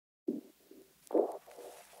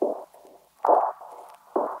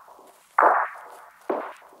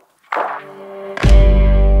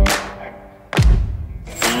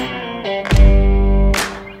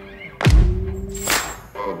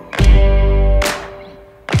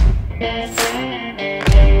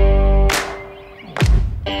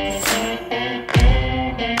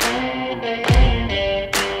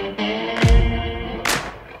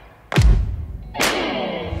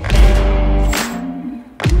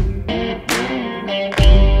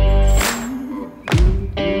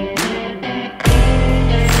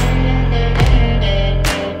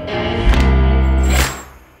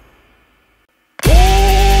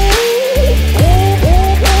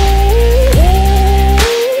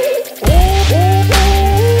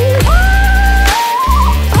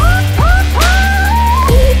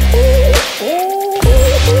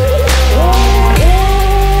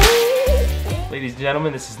Ladies and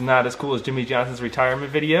gentlemen, this is not as cool as Jimmy Johnson's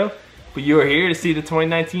retirement video, but you are here to see the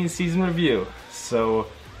 2019 season review. So,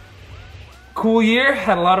 cool year,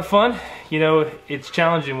 had a lot of fun. You know, it's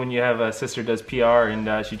challenging when you have a sister who does PR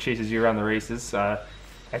and she chases you around the races. I'd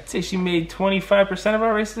say she made 25% of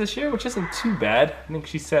our races this year, which isn't too bad. I think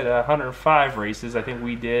she said 105 races. I think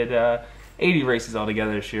we did 80 races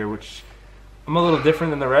altogether this year, which I'm a little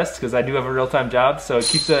different than the rest because I do have a real-time job, so it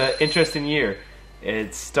keeps an interesting year.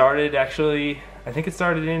 It started actually, I think it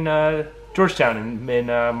started in Georgetown in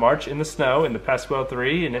March in the snow in the Pasquale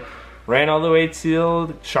 3, and it ran all the way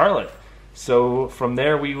till Charlotte. So from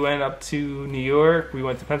there we went up to New York, we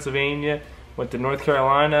went to Pennsylvania, went to North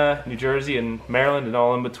Carolina, New Jersey, and Maryland, and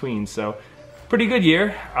all in between. So pretty good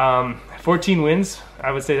year. 14 wins,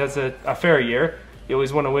 I would say that's a fair year. You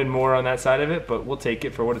always want to win more on that side of it, but we'll take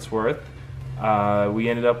it for what it's worth. We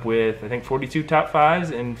ended up with, I think, 42 top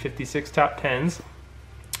 5s and 56 top 10s,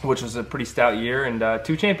 which was a pretty stout year, and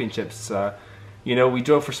 2 championships. You know, we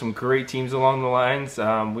drove for some great teams along the lines.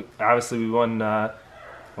 Obviously, we won, I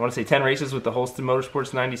want to say 10 races with the Holston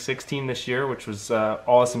Motorsports 96 team this year, which was an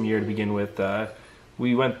awesome year to begin with.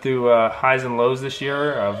 We went through highs and lows this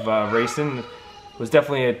year of racing. It was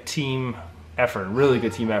definitely a team effort, really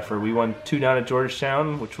good team effort. We won 2 down at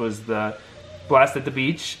Georgetown, which was the Blast at the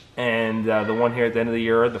Beach, and the one here at the end of the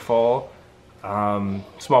year, the fall.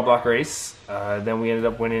 Small block race. Then we ended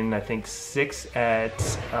up winning, I think, 6 at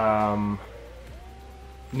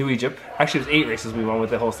New Egypt. Actually, it was 8 races we won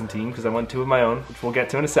with the Holston team because I won 2 of my own, which we'll get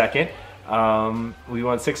to in a second. We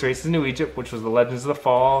won 6 races in New Egypt, which was the Legends of the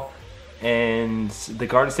Fall and the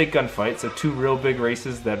Garden State Gunfight. So 2 real big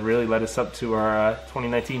races that really led us up to our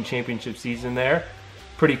 2019 championship season there.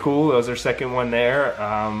 Pretty cool. That was our second one there.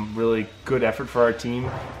 Really good effort for our team.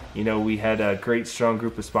 You know, we had a great, strong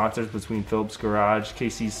group of sponsors between Phillips Garage,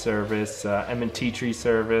 KC's Service, M&T Tree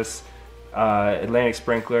Service, Atlantic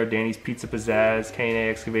Sprinkler, Danny's Pizza Pizzazz, K&A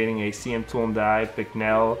Excavating, ACM Tool and Die,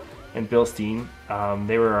 Bicknell, and Bilstein.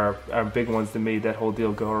 They were our big ones that made that whole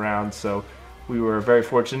deal go around. So we were very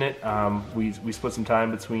fortunate. We split some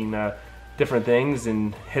time between different things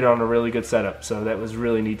and hit on a really good setup. So that was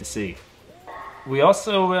really neat to see. We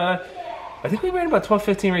also, I think we ran about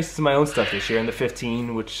 12-15 races of my own stuff this year in the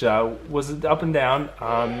 15, which was up and down.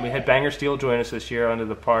 We had Banger Steel join us this year under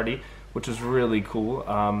the party, which was really cool.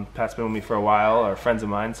 Pat's been with me for a while, are friends of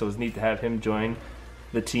mine, so it was neat to have him join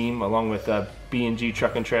the team, along with B&G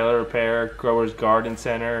Truck and Trailer Repair, Growers Garden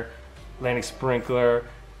Center, Atlantic Sprinkler,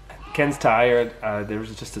 Ken's Tire. There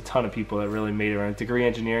was just a ton of people that really made it around. Degree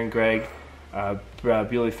Engineering, Greg,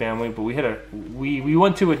 Bewley family, but we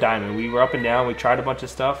went to a diamond. We were up and down. We tried a bunch of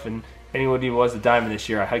stuff, and anybody who was a diamond this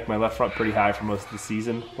year, I hiked my left front pretty high for most of the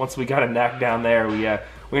season. Once we got a knack down there, we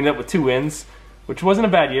ended up with 2 wins, which wasn't a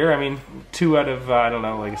bad year. I mean, 2 out of I don't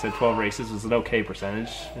know, like I said, 12 races was an okay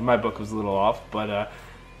percentage. In my book, it was a little off, but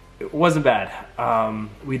it wasn't bad.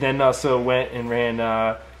 We then also went and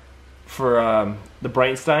ran for the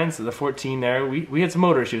Brightensteins, the 14 there. We had some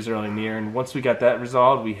motor issues early in the year, and once we got that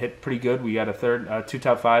resolved, we hit pretty good. We got a 2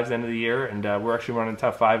 top 5s at the end of the year, and we're actually running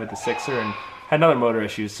top 5 at the 6er, and had another motor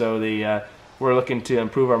issue. So we're looking to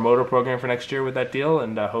improve our motor program for next year with that deal,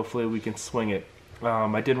 and hopefully we can swing it.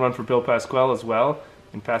 I did run for Bill Pasquale as well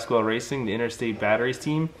in Pasquale Racing, the Interstate Batteries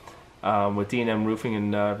team, with D&M Roofing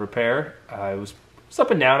and Repair. It was up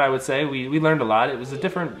and down, I would say. We learned a lot. It was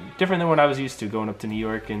different than what I was used to going up to New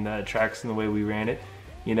York and tracks and the way we ran it.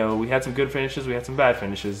 You know, we had some good finishes, we had some bad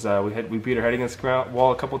finishes. We beat our head against the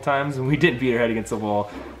wall a couple times, and we didn't beat our head against the wall.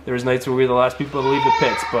 There was nights where we were the last people to leave the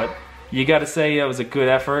pits, but you got to say it was a good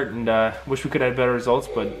effort, and wish we could have had better results,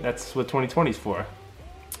 but that's what 2020 is for.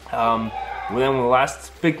 Well, then the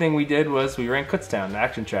last big thing we did was we ran Kutztown, the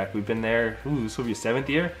action track. We've been there, this will be 7th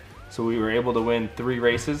year. So we were able to win 3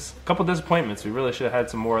 races. A couple disappointments. We really should have had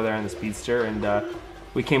some more there in the Speedster, and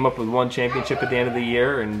we came up with 1 championship at the end of the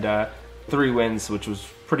year and 3 wins, which was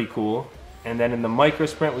pretty cool. And then in the micro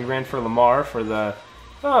sprint, we ran for Lamar for the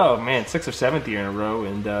 6th or 7th year in a row,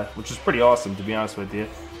 and which was pretty awesome, to be honest with you.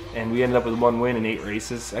 and we ended up with 1 win in 8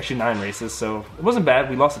 races, actually 9 races, so it wasn't bad.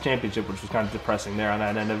 We lost the championship, which was kind of depressing there on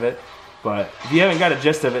that end of it. But if you haven't got a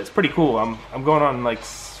gist of it, it's pretty cool. I'm going on like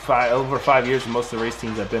over 5 years with most of the race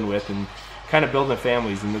teams I've been with, and kind of building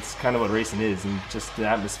families, and that's kind of what racing is, and just the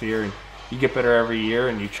atmosphere, and you get better every year,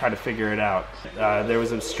 and you try to figure it out. There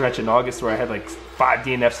was a stretch in August where I had like 5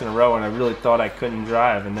 DNFs in a row, and I really thought I couldn't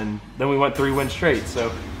drive, and then we went 3 wins straight.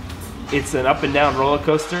 So it's an up and down roller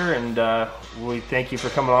coaster, and we thank you for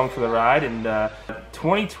coming along for the ride. And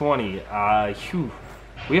 2020,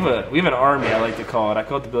 we have an army, I like to call it. I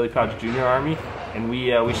call it the Billy Pauch Jr. Army, and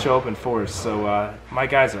we show up in force. So my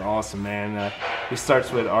guys are awesome, man. It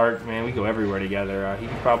starts with Art, man. We go everywhere together. He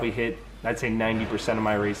can probably hit, I'd say, 90% of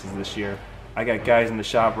my races this year. I got guys in the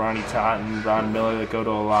shop, Ronnie Totten, Ron Miller, that go to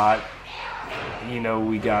a lot. You know,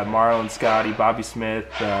 we got Marlon, Scotty, Bobby Smith,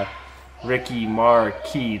 Ricky, Mark,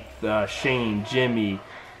 Keith, Shane, Jimmy,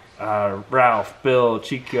 Ralph, Bill,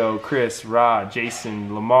 Chico, Chris, Rod,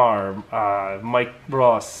 Jason, Lamar, Mike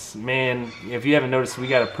Ross. Man, if you haven't noticed, we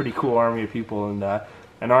got a pretty cool army of people, and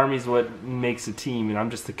an army is what makes a team, and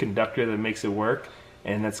I'm just the conductor that makes it work,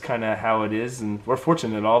 and that's kind of how it is. And we're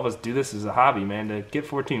fortunate that all of us do this as a hobby, man. To get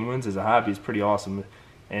 14 wins as a hobby is pretty awesome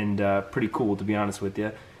and pretty cool, to be honest with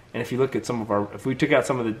you. And if you look at if we took out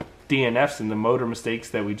some of the DNFs and the motor mistakes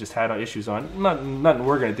that we just had issues on, nothing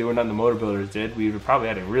we're going to do, or nothing the motor builders did, we would probably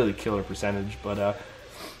had a really killer percentage. But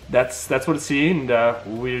that's what it's seen,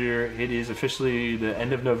 and it is officially the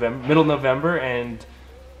end of November, middle of November, and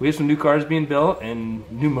we have some new cars being built and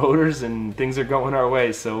new motors, and things are going our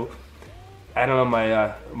way. So I don't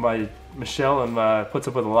know, my Michelle puts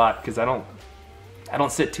up with a lot, because I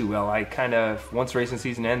don't sit too well. I kind of, once racing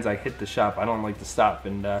season ends, I hit the shop. I don't like to stop,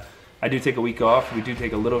 and I do take a week off. We do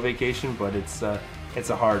take a little vacation, but it's a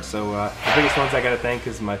hard. So the biggest ones I got to thank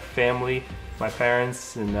is my family, my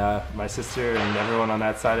parents, and my sister, and everyone on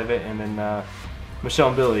that side of it, and then Michelle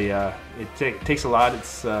and Billy. It takes a lot.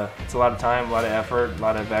 It's a lot of time, a lot of effort, a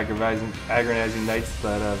lot of agonizing nights, a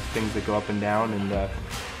lot of things that go up and down, and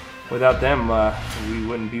without them, we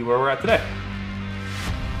wouldn't be where we're at today.